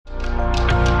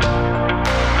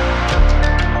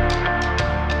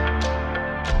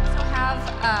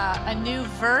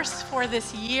verse for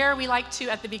this year. We like to,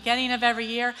 at the beginning of every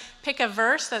year, pick a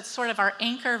verse that's sort of our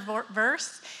anchor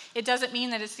verse. It doesn't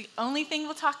mean that it's the only thing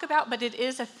we'll talk about, but it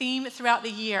is a theme throughout the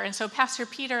year. And so Pastor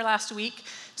Peter last week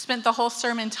spent the whole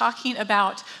sermon talking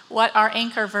about what our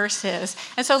anchor verse is.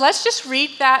 And so let's just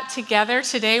read that together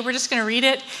today. We're just going to read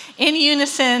it in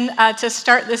unison to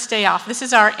start this day off. This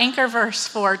is our anchor verse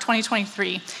for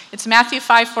 2023. It's Matthew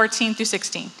 5:14 through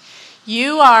 16.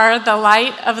 You are the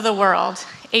light of the world.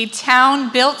 A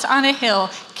town built on a hill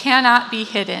cannot be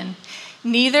hidden.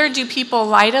 Neither do people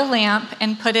light a lamp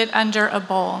and put it under a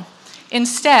bowl.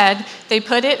 Instead, they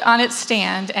put it on its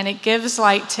stand, and it gives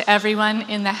light to everyone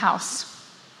in the house.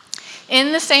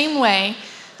 In the same way,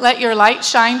 let your light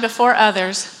shine before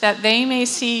others, that they may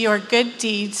see your good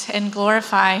deeds and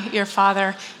glorify your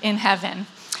Father in heaven.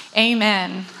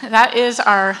 Amen. That is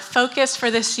our focus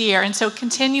for this year. And so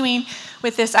continuing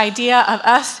with this idea of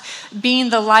us being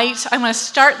the light, I'm going to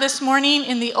start this morning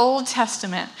in the Old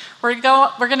Testament. We're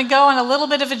going to go on a little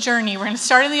bit of a journey. We're going to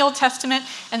start in the Old Testament,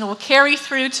 and we'll carry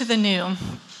through to the New.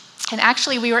 And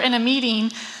actually, we were in a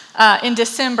meeting in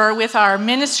December with our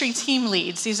ministry team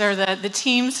leads. These are the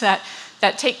teams that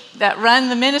run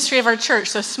the ministry of our church,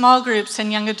 so small groups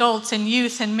and young adults and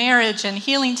youth and marriage and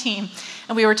healing team.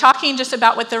 And we were talking just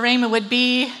about what the Rhema would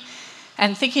be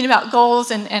and thinking about goals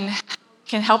and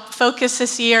can help focus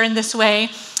this year in this way.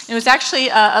 It was actually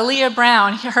Aaliyah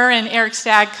Brown, her and Eric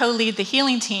Stagg co-lead the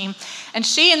healing team. And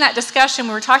she, in that discussion,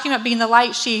 we were talking about being the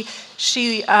light, she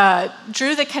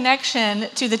drew the connection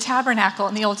to the tabernacle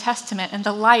in the Old Testament and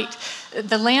the light,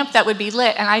 the lamp that would be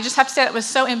lit. And I just have to say it was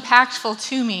so impactful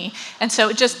to me. And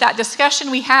so just that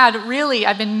discussion we had, really,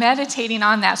 I've been meditating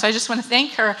on that. So I just want to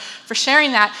thank her for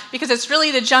sharing that, because it's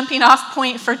really the jumping off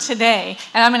point for today.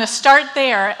 And I'm going to start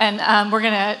there, and we're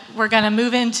going to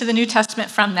move into the New Testament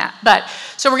from that. But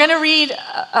so we're going to read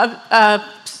a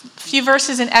few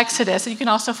verses in Exodus, and you can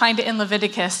also find it in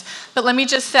Leviticus. But let me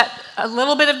just set a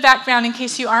little bit of background in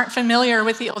case you aren't familiar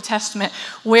with the Old Testament,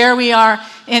 where we are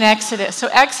in Exodus. So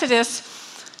Exodus,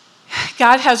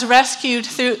 God has rescued,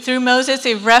 through Moses,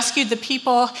 they've rescued the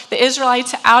people, the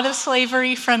Israelites, out of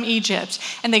slavery from Egypt.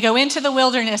 And they go into the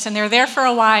wilderness, and they're there for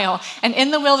a while. And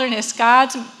in the wilderness,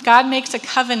 God makes a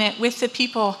covenant with the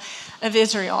people of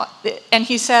Israel. And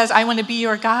he says, I want to be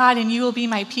your God, and you will be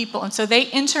my people. And so they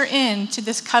enter into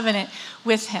this covenant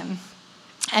with him.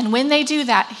 And when they do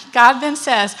that, God then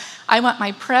says, I want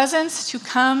my presence to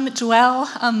come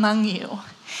dwell among you.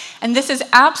 And this is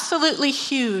absolutely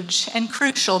huge and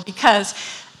crucial, because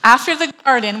after the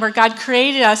garden, where God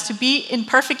created us to be in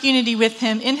perfect unity with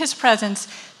him in his presence,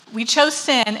 we chose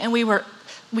sin, and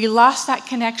we lost that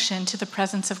connection to the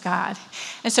presence of God.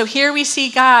 And so here we see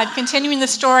God continuing the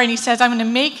story, and he says, I'm going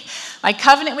to make my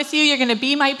covenant with you. You're going to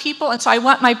be my people. And so I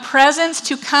want my presence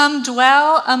to come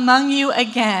dwell among you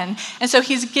again. And so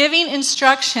he's giving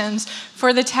instructions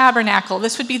for the tabernacle.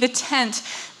 This would be the tent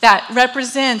that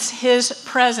represents his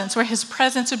presence, where his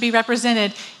presence would be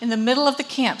represented in the middle of the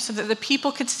camp, so that the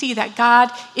people could see that God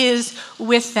is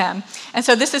with them. And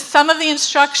so this is some of the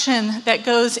instruction that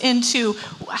goes into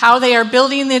how they are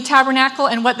building the tabernacle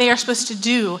and what they are supposed to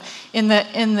do in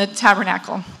the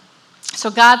tabernacle. So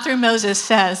God, through Moses,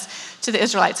 says to the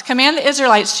Israelites, command the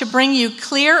Israelites to bring you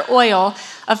clear oil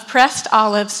of pressed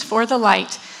olives for the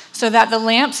light, so that the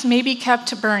lamps may be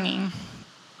kept burning.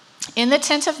 In the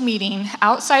tent of meeting,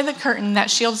 outside the curtain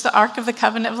that shields the ark of the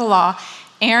covenant of the law,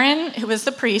 Aaron, who is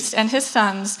the priest, and his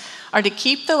sons are to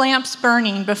keep the lamps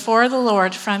burning before the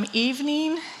Lord from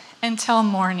evening until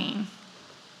morning.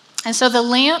 And so the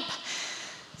lamp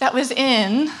that was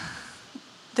in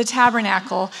the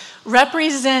tabernacle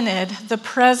represented the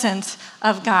presence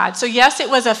of God. So yes, it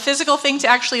was a physical thing to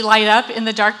actually light up in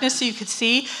the darkness so you could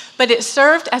see, but it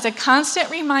served as a constant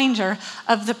reminder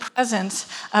of the presence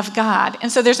of God.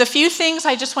 And so there's a few things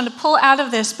I just want to pull out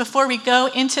of this before we go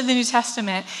into the New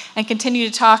Testament and continue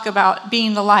to talk about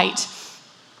being the light.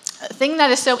 The thing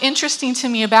that is so interesting to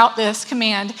me about this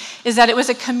command is that it was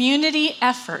a community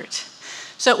effort.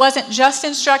 So it wasn't just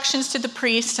instructions to the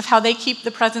priests of how they keep the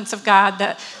presence of God,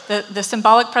 the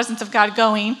symbolic presence of God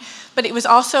going, but it was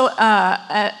also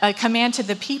a command to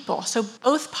the people. So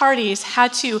both parties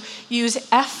had to use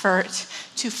effort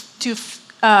to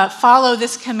follow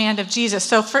this command of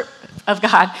Jesus, of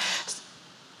God.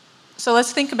 So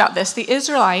let's think about this. The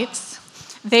Israelites,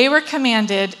 they were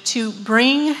commanded to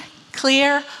bring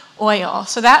clear oil.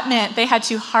 So that meant they had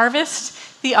to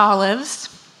harvest the olives.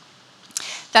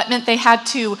 That meant they had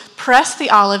to press the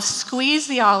olive, squeeze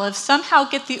the olive, somehow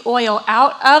get the oil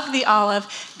out of the olive,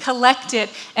 collect it,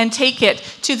 and take it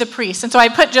to the priest. And so I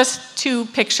put just 2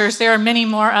 pictures. There are many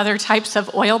more other types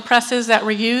of oil presses that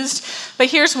were used. But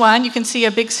here's one. You can see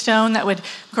a big stone that would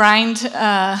grind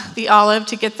the olive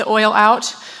to get the oil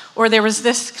out. Or there was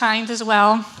this kind as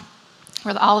well,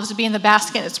 where the olives would be in the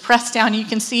basket. It's pressed down. You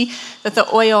can see that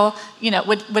the oil,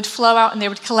 would flow out and they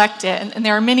would collect it. And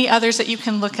there are many others that you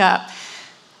can look up.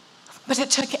 But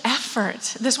it took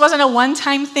effort. This wasn't a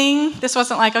one-time thing. This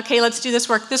wasn't like, okay, let's do this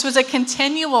work. This was a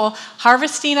continual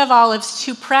harvesting of olives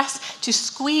to press, to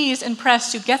squeeze and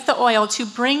press, to get the oil, to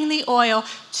bring the oil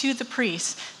to the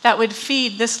priest that would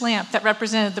feed this lamp that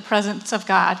represented the presence of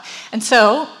God. And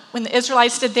so when the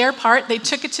Israelites did their part, they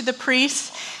took it to the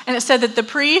priests, and it said that the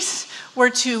priests were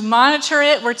to monitor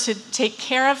it, were to take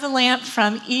care of the lamp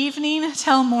from evening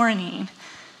till morning.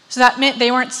 So that meant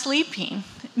they weren't sleeping.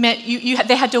 It meant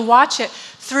they had to watch it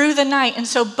through the night. And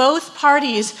so both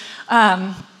parties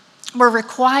were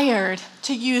required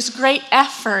to use great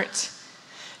effort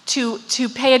to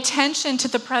pay attention to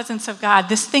the presence of God,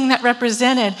 this thing that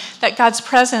represented that God's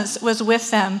presence was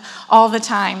with them all the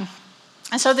time.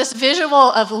 And so this visual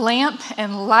of lamp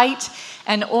and light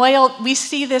and oil, we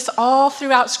see this all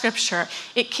throughout Scripture.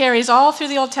 It carries all through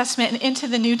the Old Testament and into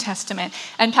the New Testament.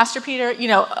 And Pastor Peter,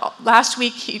 last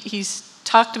week he's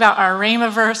talked about our Rhema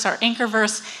verse, our anchor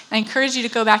verse. And I encourage you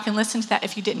to go back and listen to that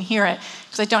if you didn't hear it,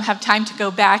 because I don't have time to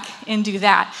go back and do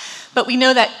that. But we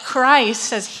know that Christ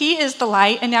says he is the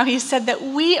light, and now he said that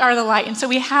we are the light. And so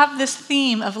we have this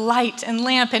theme of light and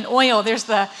lamp and oil. There's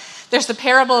the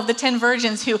parable of the 10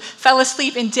 virgins who fell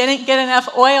asleep and didn't get enough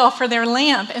oil for their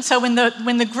lamp. And so when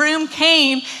the groom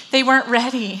came, they weren't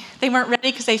ready. They weren't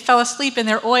ready because they fell asleep and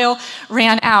their oil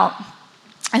ran out.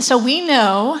 And so we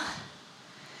know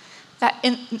that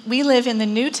we live in the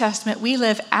New Testament. We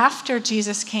live after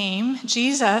Jesus came.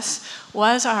 Jesus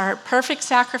was our perfect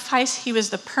sacrifice. He was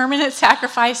the permanent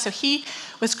sacrifice. So he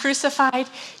was crucified,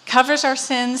 covers our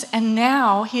sins, and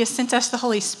now he has sent us the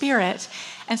Holy Spirit.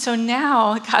 And so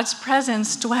now God's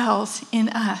presence dwells in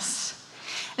us.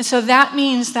 And so that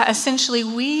means that essentially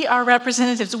we are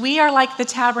representatives. We are like the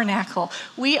tabernacle.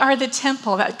 We are the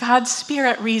temple that God's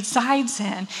Spirit resides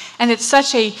in. And it's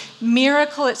such a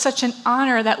miracle, it's such an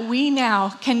honor that we now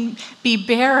can be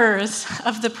bearers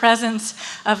of the presence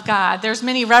of God. There's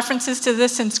many references to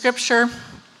this in Scripture.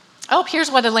 Oh,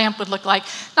 here's what a lamp would look like.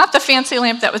 Not the fancy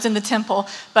lamp that was in the temple,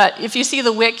 but if you see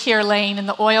the wick here laying, and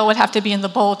the oil would have to be in the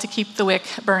bowl to keep the wick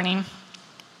burning.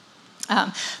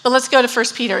 But let's go to 1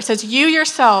 Peter. It says, you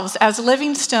yourselves as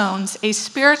living stones, a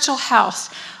spiritual house,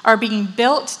 are being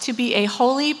built to be a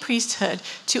holy priesthood,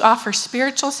 to offer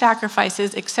spiritual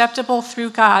sacrifices acceptable to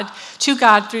God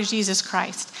through Jesus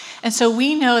Christ. And so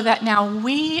we know that now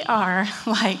we are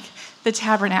like the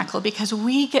tabernacle because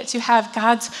we get to have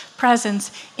God's presence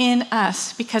in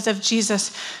us because of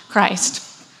Jesus Christ.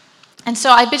 And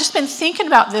so I've just been thinking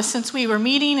about this since we were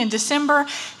meeting in December.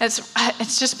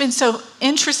 It's just been so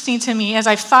interesting to me as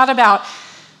I've thought about,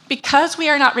 because we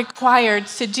are not required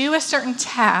to do a certain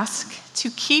task to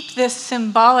keep this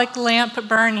symbolic lamp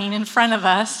burning in front of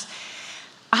us,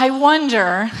 I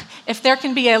wonder if there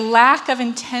can be a lack of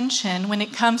intention when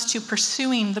it comes to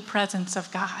pursuing the presence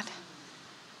of God.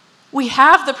 We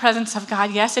have the presence of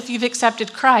God, yes, if you've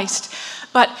accepted Christ,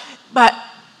 but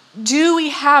do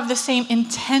we have the same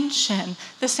intention,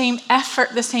 the same effort,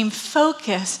 the same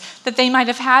focus that they might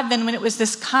have had then when it was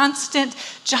this constant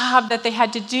job that they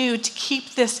had to do to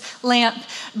keep this lamp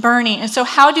burning? And so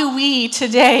how do we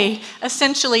today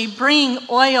essentially bring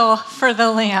oil for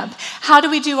the lamp? How do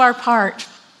we do our part?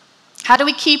 How do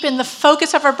we keep in the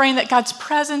focus of our brain that God's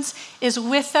presence is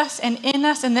with us and in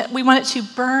us and that we want it to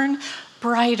burn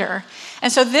brighter?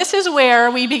 And so this is where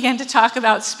we begin to talk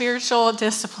about spiritual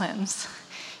disciplines.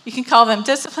 You can call them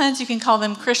disciplines, you can call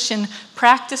them Christian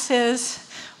practices,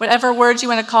 whatever words you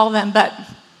want to call them, but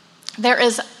there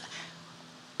is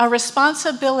a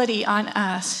responsibility on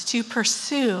us to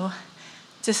pursue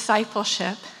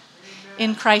discipleship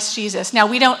in Christ Jesus. Now,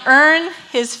 we don't earn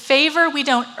his favor, we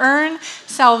don't earn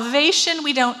salvation,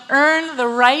 we don't earn the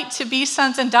right to be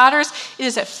sons and daughters. It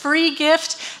is a free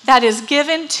gift that is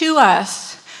given to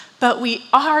us, but we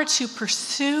are to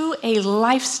pursue a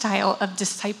lifestyle of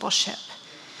discipleship.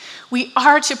 We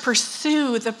are to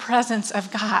pursue the presence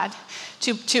of God,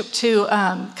 to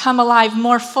come alive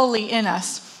more fully in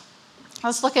us.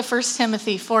 Let's look at 1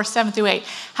 Timothy 4:7-8.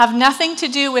 Have nothing to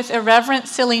do with irreverent,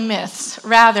 silly myths.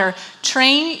 Rather,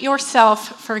 train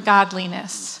yourself for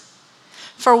godliness.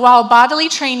 For while bodily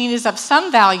training is of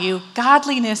some value,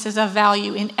 godliness is of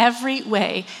value in every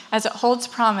way, as it holds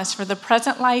promise for the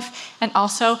present life and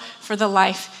also for the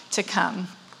life to come.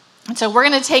 And so we're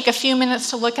going to take a few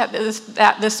minutes to look at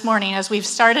this morning as we've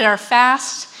started our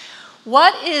fast.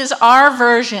 What is our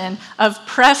version of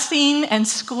pressing and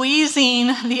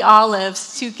squeezing the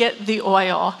olives to get the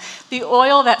oil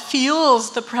that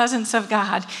fuels the presence of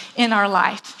God in our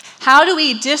life? How do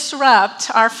we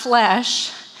disrupt our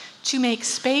flesh to make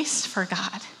space for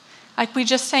God? Like we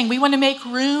just sang, we want to make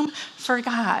room for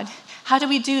God. How do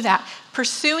we do that?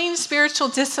 Pursuing spiritual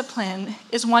discipline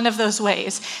is one of those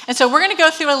ways. And so we're going to go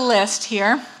through a list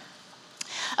here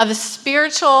of the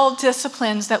spiritual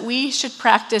disciplines that we should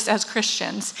practice as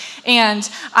Christians. And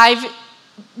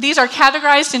these are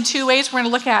categorized in two ways. We're going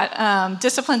to look at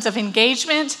disciplines of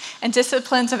engagement and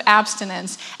disciplines of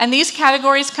abstinence. And these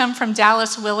categories come from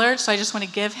Dallas Willard, so I just want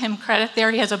to give him credit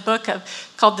there. He has a book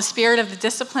called The Spirit of the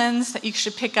Disciplines that you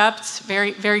should pick up. It's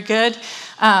very, very good.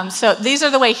 So these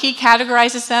are the way he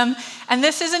categorizes them. And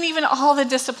this isn't even all the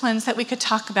disciplines that we could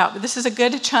talk about, but this is a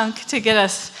good chunk to get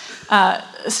us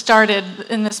started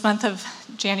in this month of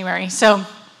January. So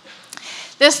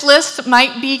this list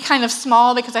might be kind of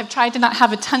small because I've tried to not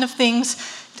have a ton of things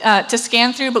to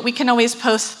scan through, but we can always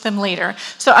post them later.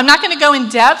 So I'm not going to go in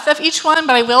depth of each one,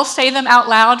 but I will say them out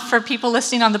loud for people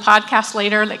listening on the podcast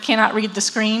later that cannot read the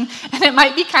screen, and it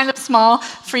might be kind of small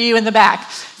for you in the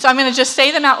back. So I'm going to just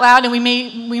say them out loud, and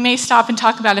we may stop and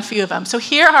talk about a few of them. So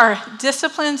here are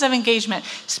disciplines of engagement,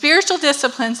 spiritual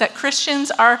disciplines that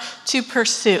Christians are to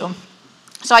pursue.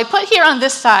 So I put here on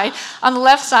this side, on the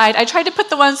left side, I tried to put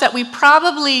the ones that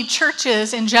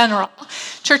churches in general,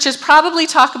 churches probably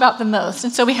talk about the most.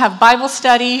 And so we have Bible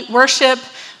study, worship,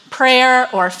 prayer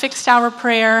or fixed hour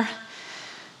prayer,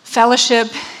 fellowship,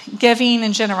 giving,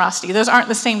 and generosity. Those aren't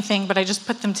the same thing, but I just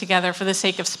put them together for the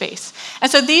sake of space. And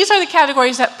so these are the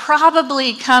categories that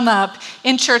probably come up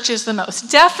in churches the most.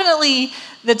 Definitely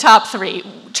the top three.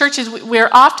 Churches,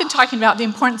 we're often talking about the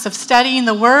importance of studying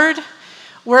the Word,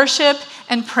 worship,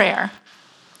 and prayer.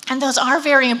 And those are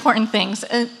very important things.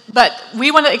 But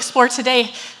we want to explore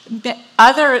today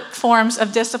other forms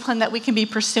of discipline that we can be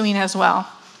pursuing as well.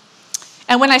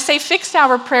 And when I say fixed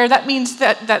hour prayer, that means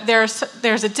that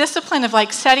there's a discipline of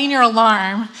like setting your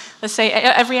alarm, let's say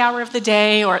every hour of the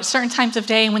day or at certain times of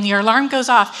day. And when your alarm goes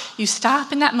off, you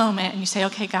stop in that moment and you say,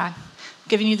 okay, God, I'm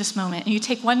giving you this moment. And you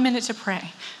take 1 minute to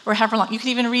pray or however long. You can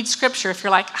even read scripture if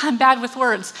you're like, I'm bad with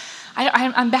words.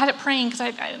 I'm bad at praying because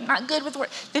I'm not good with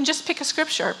words. Then just pick a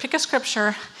scripture.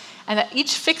 And at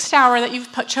each fixed hour that you've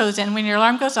chosen, when your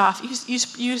alarm goes off,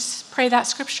 you pray that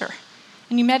scripture.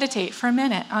 And you meditate for a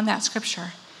minute on that scripture.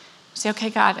 You say, okay,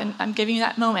 God, and I'm giving you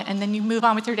that moment. And then you move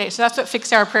on with your day. So that's what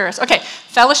fixed hour prayer is. Okay,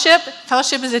 fellowship.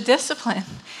 Fellowship is a discipline.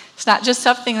 It's not just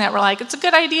something that we're like, it's a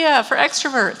good idea for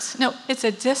extroverts. No, it's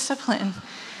a discipline.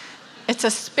 It's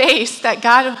a space that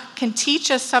God can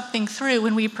teach us something through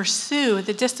when we pursue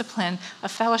the discipline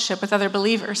of fellowship with other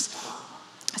believers.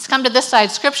 Let's come to this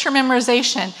side. Scripture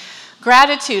memorization,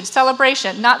 gratitude,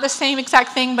 celebration. Not the same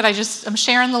exact thing, but I'm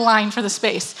sharing the line for the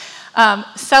space.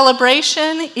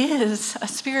 Celebration is a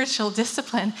spiritual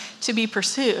discipline to be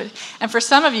pursued. And for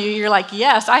some of you, you're like,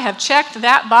 yes, I have checked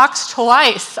that box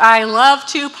twice. I love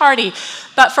to party.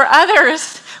 But for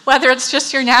others, whether it's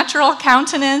just your natural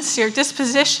countenance, your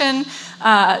disposition,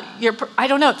 I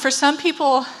don't know. For some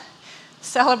people,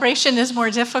 celebration is more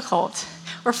difficult.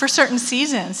 Or for certain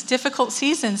seasons, difficult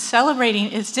seasons,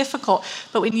 celebrating is difficult.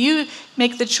 But when you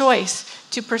make the choice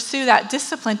to pursue that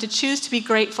discipline, to choose to be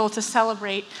grateful, to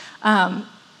celebrate,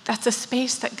 that's a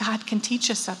space that God can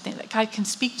teach us something, that God can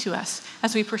speak to us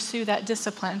as we pursue that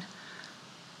discipline.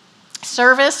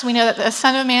 Service, we know that the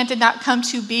Son of Man did not come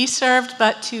to be served,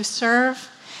 but to serve.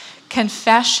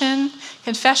 Confession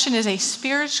is a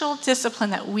spiritual discipline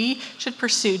that we should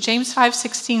pursue. James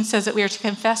 5:16 says that we are to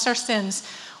confess our sins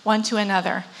one to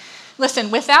another. Listen,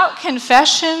 without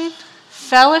confession,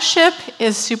 fellowship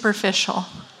is superficial.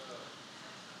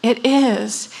 It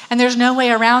is, and there's no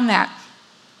way around that.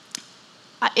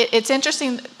 It's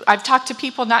interesting, I've talked to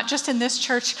people not just in this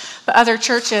church, but other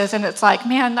churches, and it's like,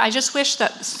 man, I just wish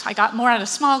that I got more out of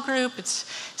small group. It's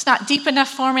not deep enough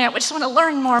for me. I just want to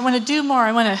learn more. I want to do more.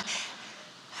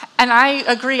 And I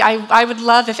agree. I would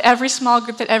love if every small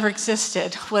group that ever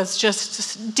existed was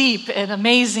just deep and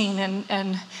amazing.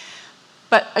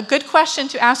 But a good question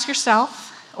to ask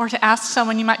yourself or to ask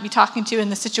someone you might be talking to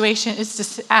in the situation is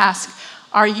to ask,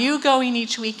 are you going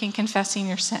each week and confessing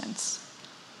your sins?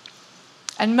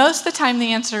 And most of the time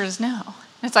the answer is no.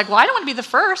 And it's like, well, I don't want to be the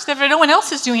first if no one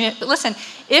else is doing it. But listen,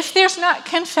 if there's not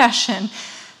confession,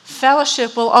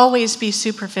 fellowship will always be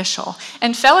superficial.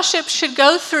 And fellowship should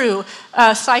go through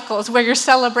cycles where you're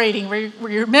celebrating, where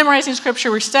you're memorizing scripture,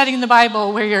 where you're studying the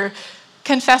Bible, where you're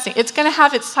confessing. It's going to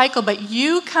have its cycle, but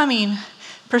you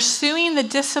pursuing the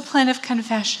discipline of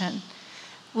confession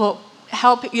will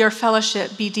help your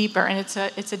fellowship be deeper, and it's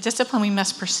a discipline we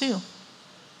must pursue.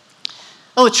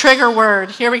 Oh, trigger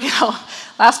word. Here we go.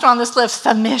 Last one on this list,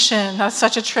 submission. That's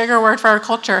such a trigger word for our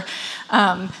culture.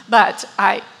 But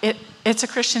it's a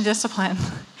Christian discipline,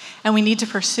 and we need to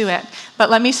pursue it. But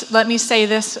let me say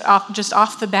this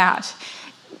off the bat.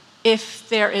 If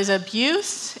there is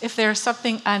abuse, if there's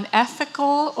something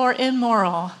unethical or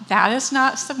immoral, that is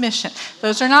not submission.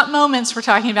 Those are not moments we're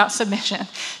talking about submission.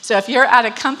 So if you're at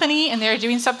a company and they're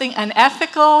doing something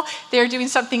unethical, they're doing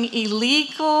something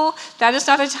illegal, that is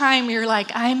not a time where you're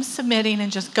like, I'm submitting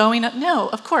and just going up. No,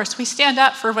 of course, we stand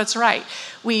up for what's right.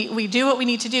 We do what we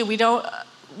need to do. We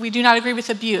do not agree with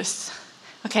abuse.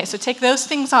 Okay, so take those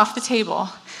things off the table.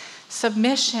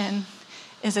 Submission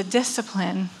is a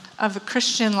discipline of a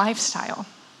Christian lifestyle.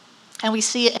 And we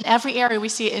see it in every area. We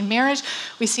see it in marriage.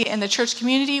 We see it in the church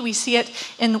community. We see it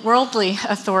in worldly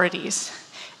authorities.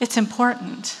 It's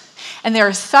important. And there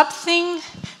is something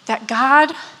that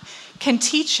God can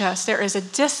teach us. There is a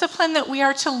discipline that we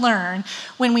are to learn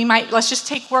when let's just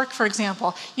take work, for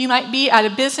example. You might be at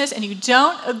a business and you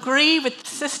don't agree with the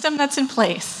system that's in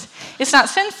place. It's not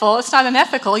sinful, it's not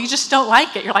unethical, you just don't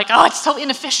like it. You're like, oh, it's so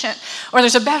inefficient, or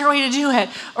there's a better way to do it,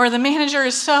 or the manager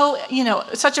is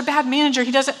such a bad manager,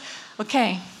 he doesn't,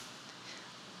 okay.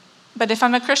 But if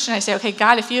I'm a Christian, I say, okay,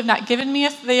 God, if you have not given me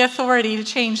the authority to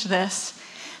change this,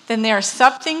 then there's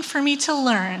something for me to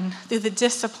learn through the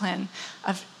discipline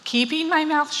of keeping my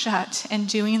mouth shut and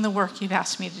doing the work you've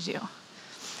asked me to do.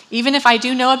 Even if I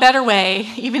do know a better way,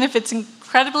 even if it's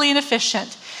incredibly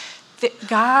inefficient, that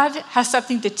God has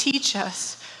something to teach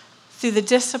us through the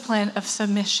discipline of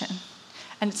submission.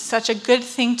 And it's such a good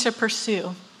thing to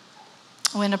pursue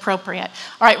when appropriate.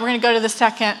 All right, we're going to go to the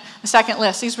second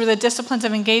list. These were the disciplines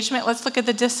of engagement. Let's look at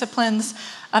the disciplines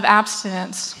of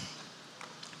abstinence.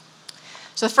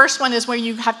 So the first one is where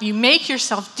you make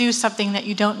yourself do something that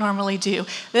you don't normally do.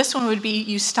 This one would be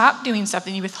you stop doing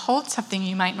something, you withhold something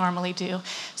you might normally do.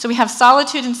 So we have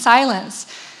solitude and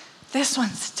silence. This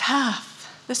one's tough.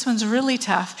 This one's really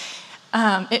tough.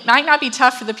 It might not be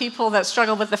tough for the people that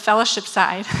struggle with the fellowship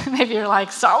side. Maybe you're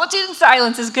like, solitude and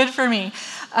silence is good for me.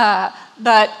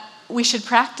 But we should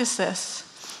practice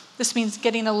this. This means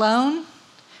getting alone.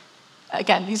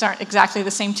 Again, these aren't exactly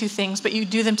the same two things, but you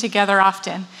do them together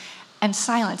often. And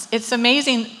silence. It's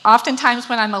amazing. Oftentimes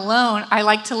when I'm alone, I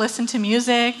like to listen to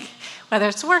music, whether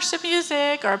it's worship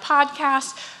music or a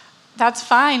podcast. That's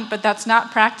fine, but that's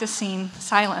not practicing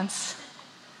silence.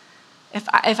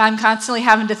 If I'm constantly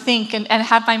having to think and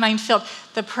have my mind filled,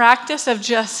 the practice of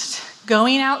just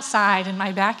going outside in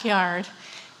my backyard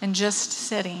and just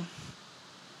sitting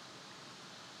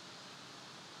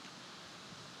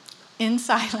in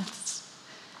silence,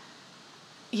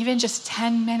 even just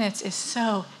 10 minutes is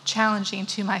so challenging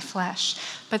to my flesh.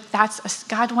 But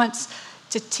God wants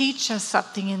to teach us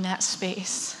something in that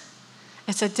space.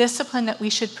 It's a discipline that we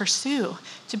should pursue,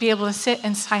 to be able to sit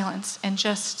in silence and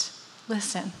just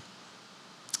listen.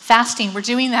 Fasting, we're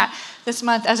doing that this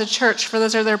month as a church for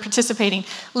those that are participating.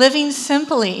 Living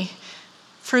simply,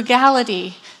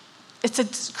 frugality, it's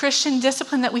a Christian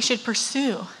discipline that we should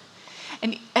pursue.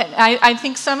 And I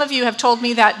think some of you have told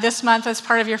me that this month as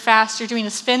part of your fast, you're doing a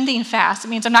spending fast. It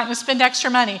means I'm not going to spend extra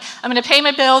money. I'm going to pay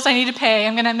my bills I need to pay.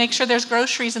 I'm going to make sure there's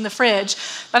groceries in the fridge.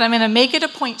 But I'm going to make it a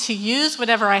point to use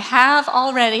whatever I have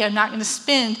already. I'm not going to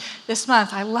spend this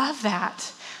month. I love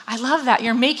that. I love that.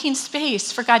 You're making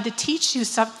space for God to teach you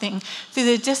something through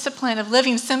the discipline of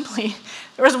living simply.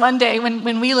 There was one day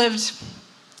when we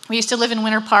used to live in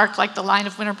Winter Park, like the line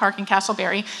of Winter Park in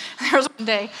Castleberry. There was one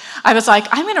day I was like,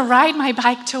 I'm going to ride my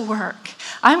bike to work.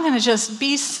 I'm going to just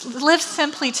live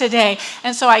simply today.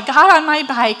 And so I got on my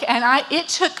bike, and it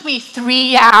took me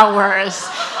 3 hours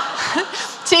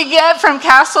to get from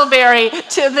Castleberry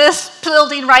to this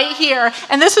building right here.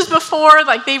 And this was before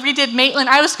they redid Maitland.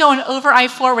 I was going over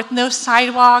I-4 with no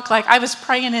sidewalk. I was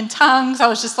praying in tongues. I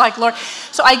was just like, Lord.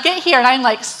 So I get here and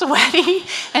I'm sweaty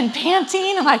and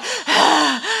panting. I'm like,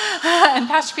 and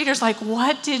Pastor Peter's like,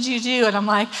 what did you do? And I'm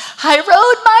like, I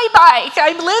rode my bike.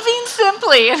 I'm living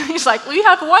simply. And he's like, we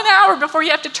have 1 hour before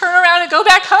you have to turn around and go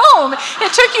back home.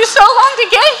 It took you so long to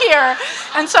get here.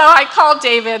 And so I called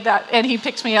David and he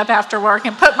picked me up after work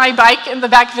and put my bike in the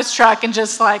back of his truck and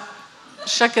just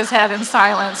shook his head in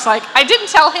silence. Like, I didn't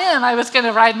tell him I was going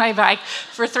to ride my bike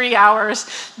for 3 hours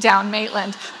down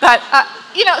Maitland. But,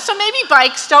 so maybe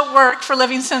bikes don't work for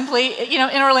living simply,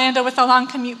 in Orlando with a long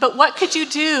commute. But what could you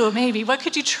do, maybe? What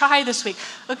could you try this week?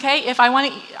 Okay, if I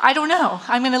want to, I don't know.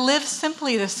 I'm going to live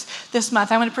simply this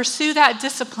month. I'm going to pursue that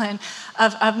discipline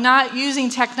of not using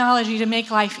technology to make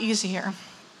life easier,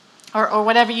 or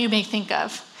whatever you may think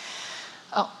of.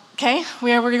 Okay,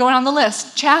 we're going on the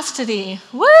list. Chastity.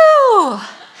 Woo!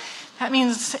 That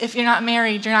means if you're not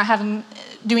married, you're not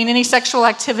doing any sexual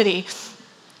activity.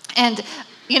 And,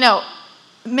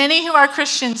 many who are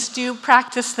Christians do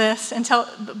practice this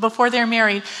before they're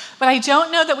married, but I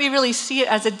don't know that we really see it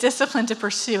as a discipline to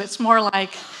pursue. It's more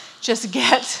like just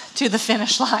get to the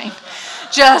finish line.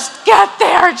 Just get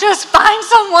there. Just find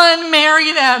someone,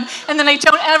 marry them, and then I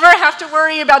don't ever have to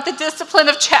worry about the discipline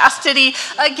of chastity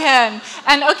again.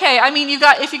 And okay,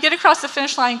 if you get across the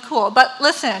finish line, cool. But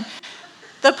listen,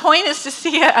 the point is to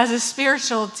see it as a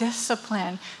spiritual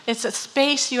discipline. It's a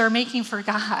space you are making for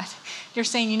God. You're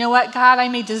saying, you know what, God, I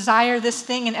may desire this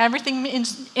thing, and everything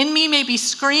in me may be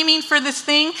screaming for this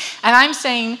thing, and I'm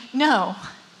saying no.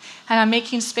 And I'm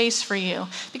making space for you.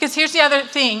 Because here's the other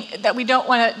thing that we don't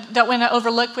want to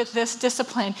overlook with this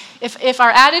discipline. If our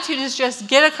attitude is just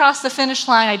get across the finish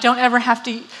line, I don't ever have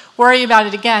to worry about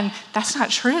it again, that's not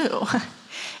true.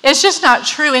 It's just not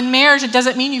true. In marriage, it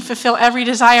doesn't mean you fulfill every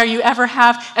desire you ever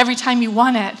have every time you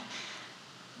want it.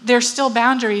 There's still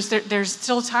boundaries. There's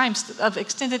still times of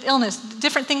extended illness,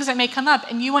 different things that may come up,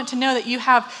 and you want to know that you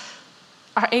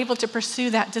are able to pursue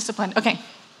that discipline. Okay.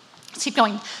 Let's keep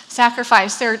going.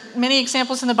 Sacrifice. There are many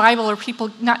examples in the Bible where people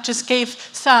not just gave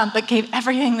some, but gave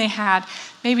everything they had.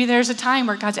 Maybe there's a time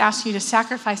where God's asked you to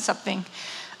sacrifice something.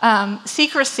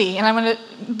 Secrecy, and I want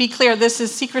to be clear, this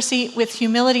is secrecy with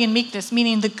humility and meekness,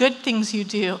 meaning the good things you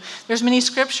do. There's many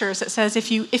scriptures that says if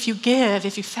you give,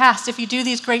 if you fast, if you do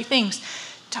these great things,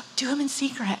 do them in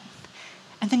secret.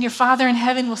 And then your Father in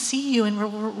heaven will see you and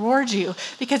reward you.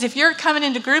 Because if you're coming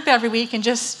into group every week and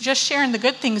just sharing the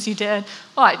good things you did,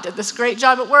 I did this great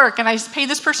job at work and I paid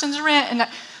this person's rent.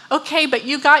 Okay, but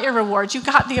you got your rewards. You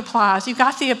got the applause. You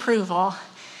got the approval.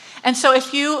 And so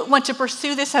if you want to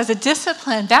pursue this as a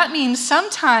discipline, that means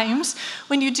sometimes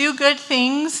when you do good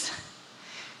things,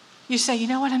 you say, you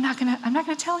know what, I'm not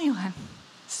gonna tell anyone.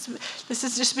 This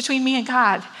is just between me and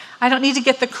God. I don't need to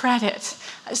get the credit.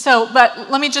 But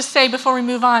let me just say before we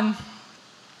move on,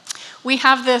 we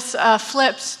have this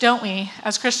flipped, don't we,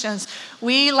 as Christians?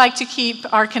 We like to keep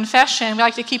our confession, we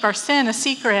like to keep our sin a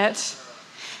secret,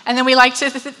 and then we like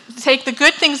to take the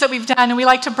good things that we've done and we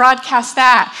like to broadcast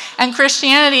that. And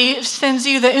Christianity sends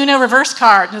you the Uno reverse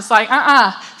card. And it's like,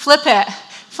 flip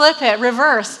it,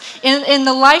 reverse. In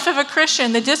the life of a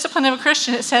Christian, the discipline of a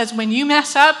Christian, it says when you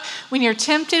mess up, when you're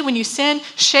tempted, when you sin,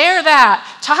 share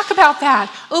that, talk about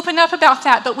that, open up about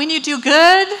that. But when you do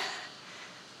good,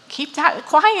 keep that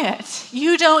quiet.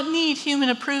 You don't need human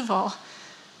approval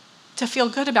to feel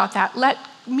good about that. Let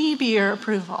me be your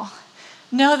approval.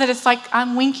 Know that it's like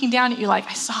I'm winking down at you like,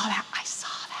 I saw that,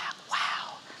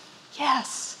 wow,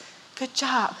 yes, good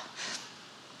job.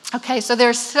 Okay, so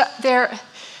there's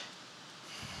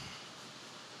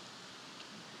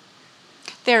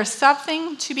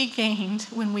something to be gained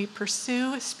when we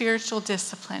pursue spiritual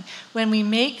discipline, when we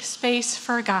make space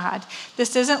for God.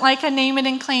 This isn't like a name it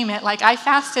and claim it, like I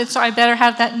fasted, so I better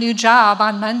have that new job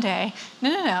on Monday.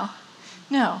 No.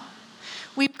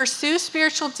 We pursue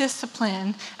spiritual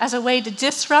discipline as a way to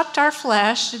disrupt our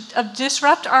flesh,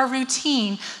 disrupt our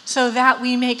routine, so that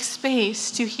we make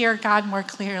space to hear God more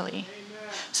clearly.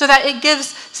 So that it gives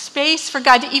space for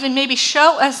God to even maybe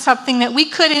show us something that we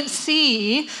couldn't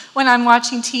see when I'm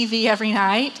watching TV every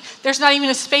night. There's not even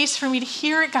a space for me to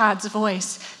hear God's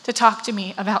voice to talk to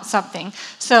me about something.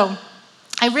 So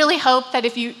I really hope that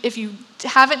if you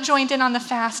haven't joined in on the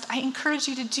fast, I encourage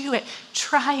you to do it.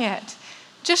 Try it.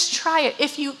 Just try it.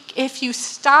 If you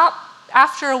stop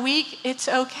after a week, it's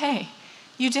okay.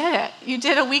 You did it. You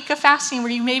did a week of fasting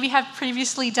where you maybe have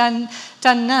previously done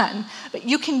none, but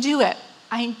you can do it.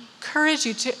 I encourage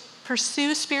you to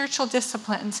pursue spiritual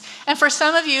disciplines. And for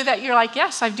some of you that you're like,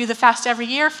 yes, I do the fast every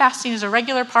year. Fasting is a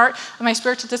regular part of my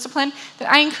spiritual discipline. Then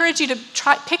I encourage you to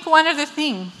pick one other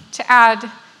thing to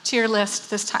add to your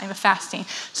list this time of fasting.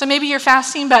 So maybe you're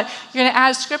fasting, but you're going to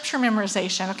add scripture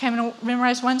memorization. Okay, I'm going to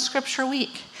memorize one scripture a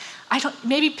week.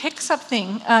 Maybe pick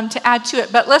something to add to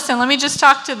it. But listen, let me just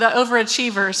talk to the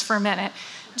overachievers for a minute.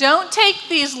 Don't take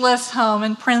these lists home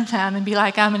and print them and be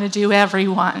like, I'm going to do every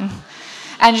one.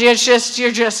 And you're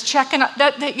just checking out.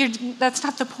 That's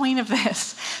not the point of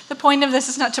this. The point of this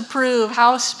is not to prove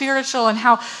how spiritual and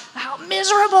how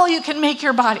miserable you can make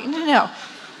your body. No.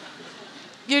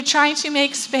 You're trying to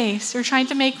make space. You're trying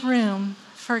to make room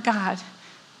for God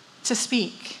to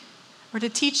speak or to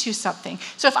teach you something.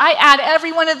 So if I add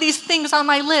every one of these things on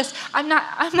my list, I'm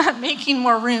not making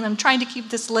more room. I'm trying to keep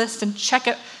this list and check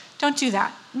it. Don't do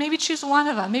that. Maybe choose one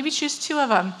of them. Maybe choose two of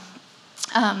them.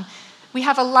 We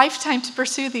have a lifetime to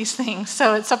pursue these things,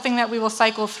 so it's something that we will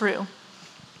cycle through.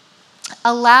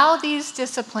 Allow these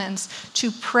disciplines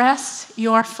to press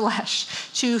your flesh.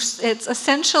 It's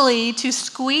essentially to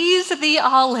squeeze the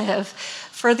olive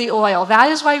for the oil. That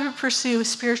is why we pursue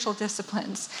spiritual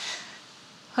disciplines.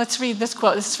 Let's read this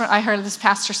quote. I heard this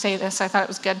pastor say this. I thought it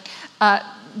was good.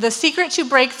 The secret to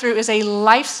breakthrough is a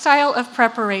lifestyle of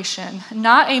preparation,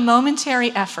 not a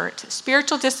momentary effort.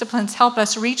 Spiritual disciplines help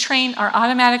us retrain our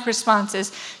automatic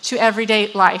responses to everyday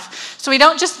life. So we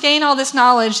don't just gain all this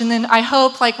knowledge and then I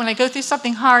hope, like when I go through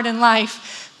something hard in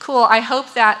life, cool, I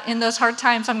hope that in those hard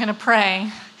times I'm going to pray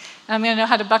and I'm going to know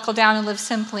how to buckle down and live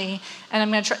simply and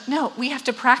I'm going to try. No, we have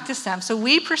to practice them. So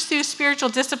we pursue spiritual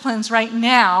disciplines right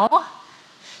now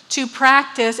to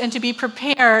practice and to be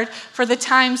prepared for the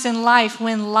times in life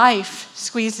when life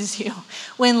squeezes you,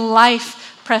 when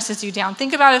life presses you down.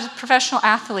 Think about a professional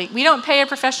athlete. We don't pay a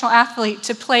professional athlete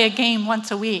to play a game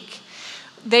once a week.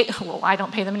 I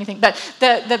don't pay them anything, but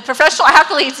the professional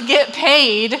athletes get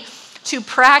paid to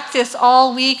practice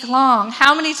all week long.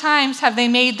 How many times have they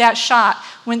made that shot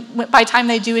by the time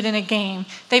they do it in a game?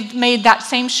 They've made that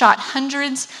same shot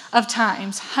hundreds of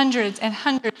times, hundreds and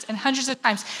hundreds and hundreds of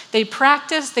times. They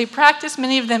practice.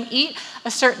 Many of them eat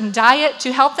a certain diet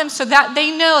to help them so that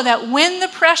they know that when the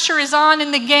pressure is on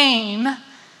in the game,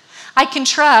 I can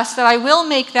trust that I will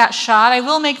make that shot, I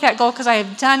will make that goal because I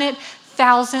have done it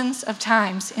thousands of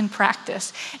times in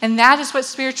practice. And that is what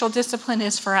spiritual discipline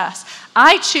is for us.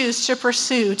 I choose to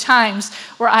pursue times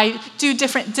where I do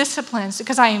different disciplines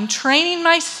because I am training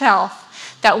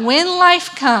myself that when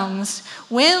life comes,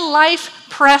 when life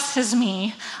presses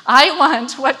me, I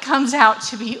want what comes out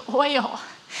to be oil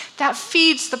that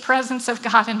feeds the presence of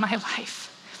God in my life.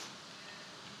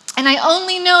 And I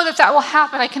only know that will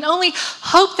happen. I can only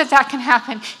hope that can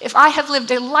happen if I have lived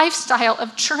a lifestyle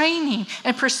of training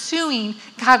and pursuing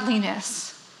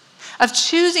godliness, of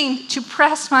choosing to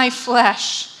press my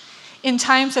flesh in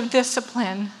times of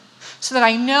discipline so that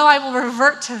I know I will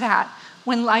revert to that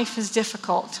when life is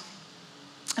difficult.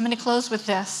 I'm going to close with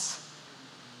this.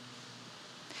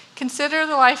 Consider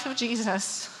the life of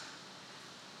Jesus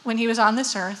when he was on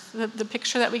this earth, the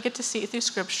picture that we get to see through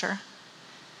Scripture.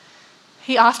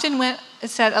 He often went, it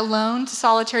said, alone to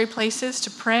solitary places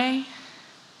to pray.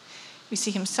 We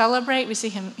see him celebrate. We see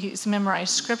him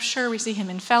memorize Scripture. We see him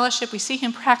in fellowship. We see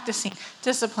him practicing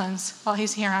disciplines while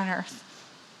he's here on earth.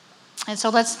 And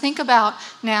so let's think about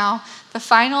now the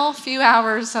final few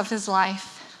hours of his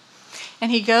life.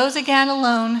 And he goes again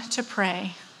alone to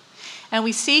pray. And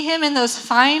we see him in those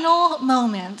final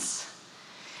moments.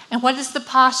 And what is the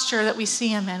posture that we see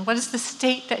him in? What is the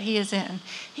state that he is in?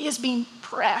 He is being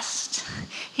pressed.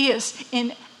 He is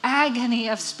in agony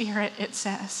of spirit, it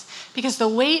says, because the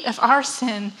weight of our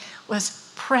sin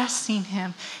was pressing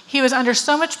him. He was under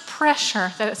so much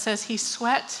pressure that it says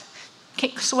sweat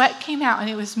came out and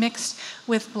it was mixed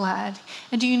with blood.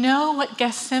 And do you know what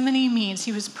Gethsemane means?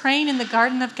 He was praying in the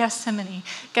Garden of Gethsemane.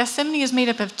 Gethsemane is made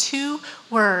up of two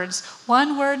words.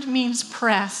 One word means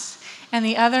press, and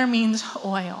the other means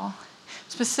oil,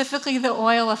 specifically the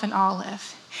oil of an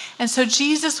olive. And so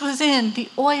Jesus was in the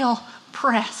oil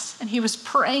press, and he was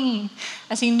praying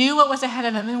as he knew what was ahead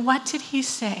of him. And what did he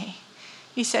say?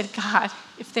 He said, God,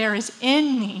 if there is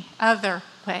any other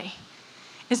way,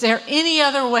 is there any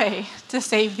other way to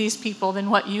save these people than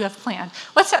what you have planned?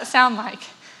 What's that sound like?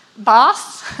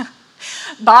 Boss?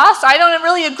 Boss, I don't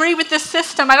really agree with this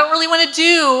system. I don't really want to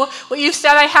do what you've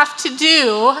said I have to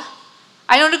do.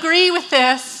 I don't agree with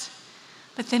this.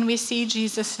 But then we see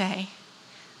Jesus say,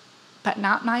 but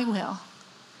not my will,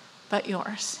 but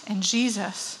yours. And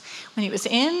Jesus, when he was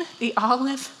in the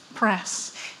olive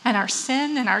press and our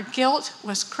sin and our guilt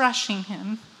was crushing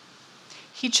him,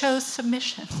 he chose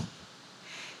submission.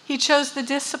 He chose the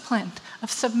discipline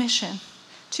of submission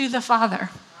to the Father.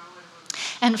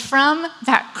 And from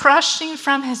that crushing,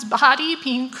 from his body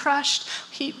being crushed,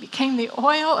 he became the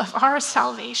oil of our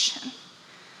salvation.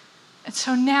 And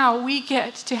so now we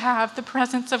get to have the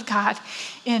presence of God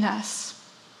in us.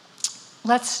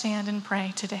 Let's stand and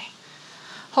pray today.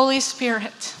 Holy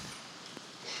Spirit,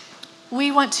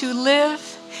 we want to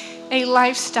live a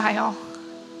lifestyle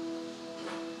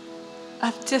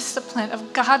of discipline,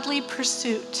 of godly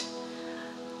pursuit.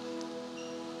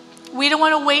 We don't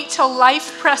want to wait till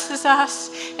life presses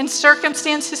us and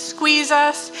circumstances squeeze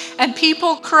us and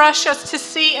people crush us to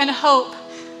see and hope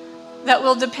that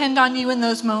will depend on you in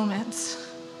those moments.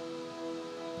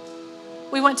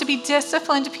 We want to be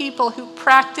disciplined people who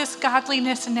practice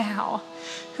godliness now,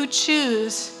 who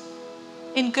choose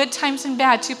in good times and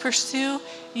bad to pursue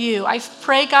you. I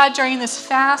pray, God, during this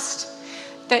fast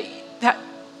that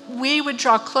we would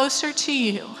draw closer to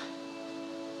you.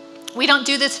 We don't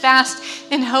do this fast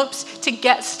in hopes to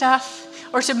get stuff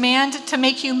or demand to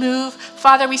make you move.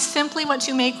 Father, we simply want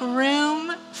to make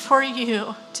room for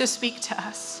you to speak to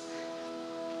us.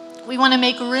 We want to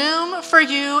make room for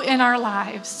you in our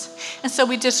lives. And so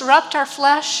we disrupt our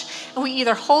flesh, and we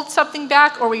either hold something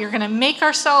back or we are going to make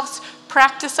ourselves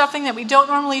practice something that we don't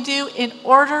normally do in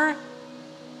order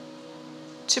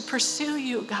to pursue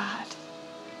you, God.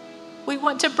 We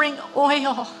want to bring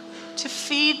oil to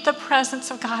feed the presence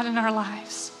of God in our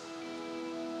lives.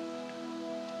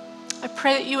 I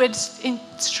pray that you would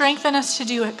strengthen us to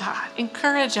do it, God.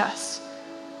 Encourage us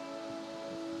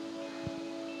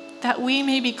that we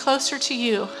may be closer to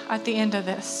you at the end of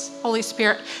this, Holy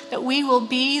Spirit, that we will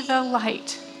be the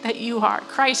light that you are.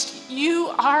 Christ,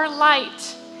 you are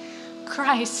light.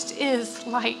 Christ is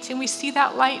light. And we see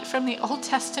that light from the Old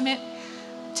Testament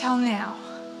till now.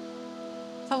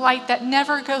 The light that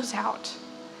never goes out.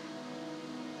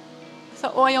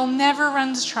 The oil never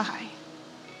runs dry.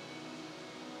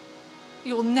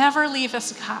 You will never leave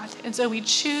us, God. And so we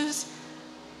choose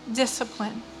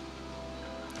discipline.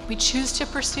 We choose to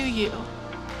pursue you.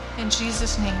 In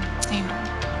Jesus' name,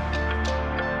 amen.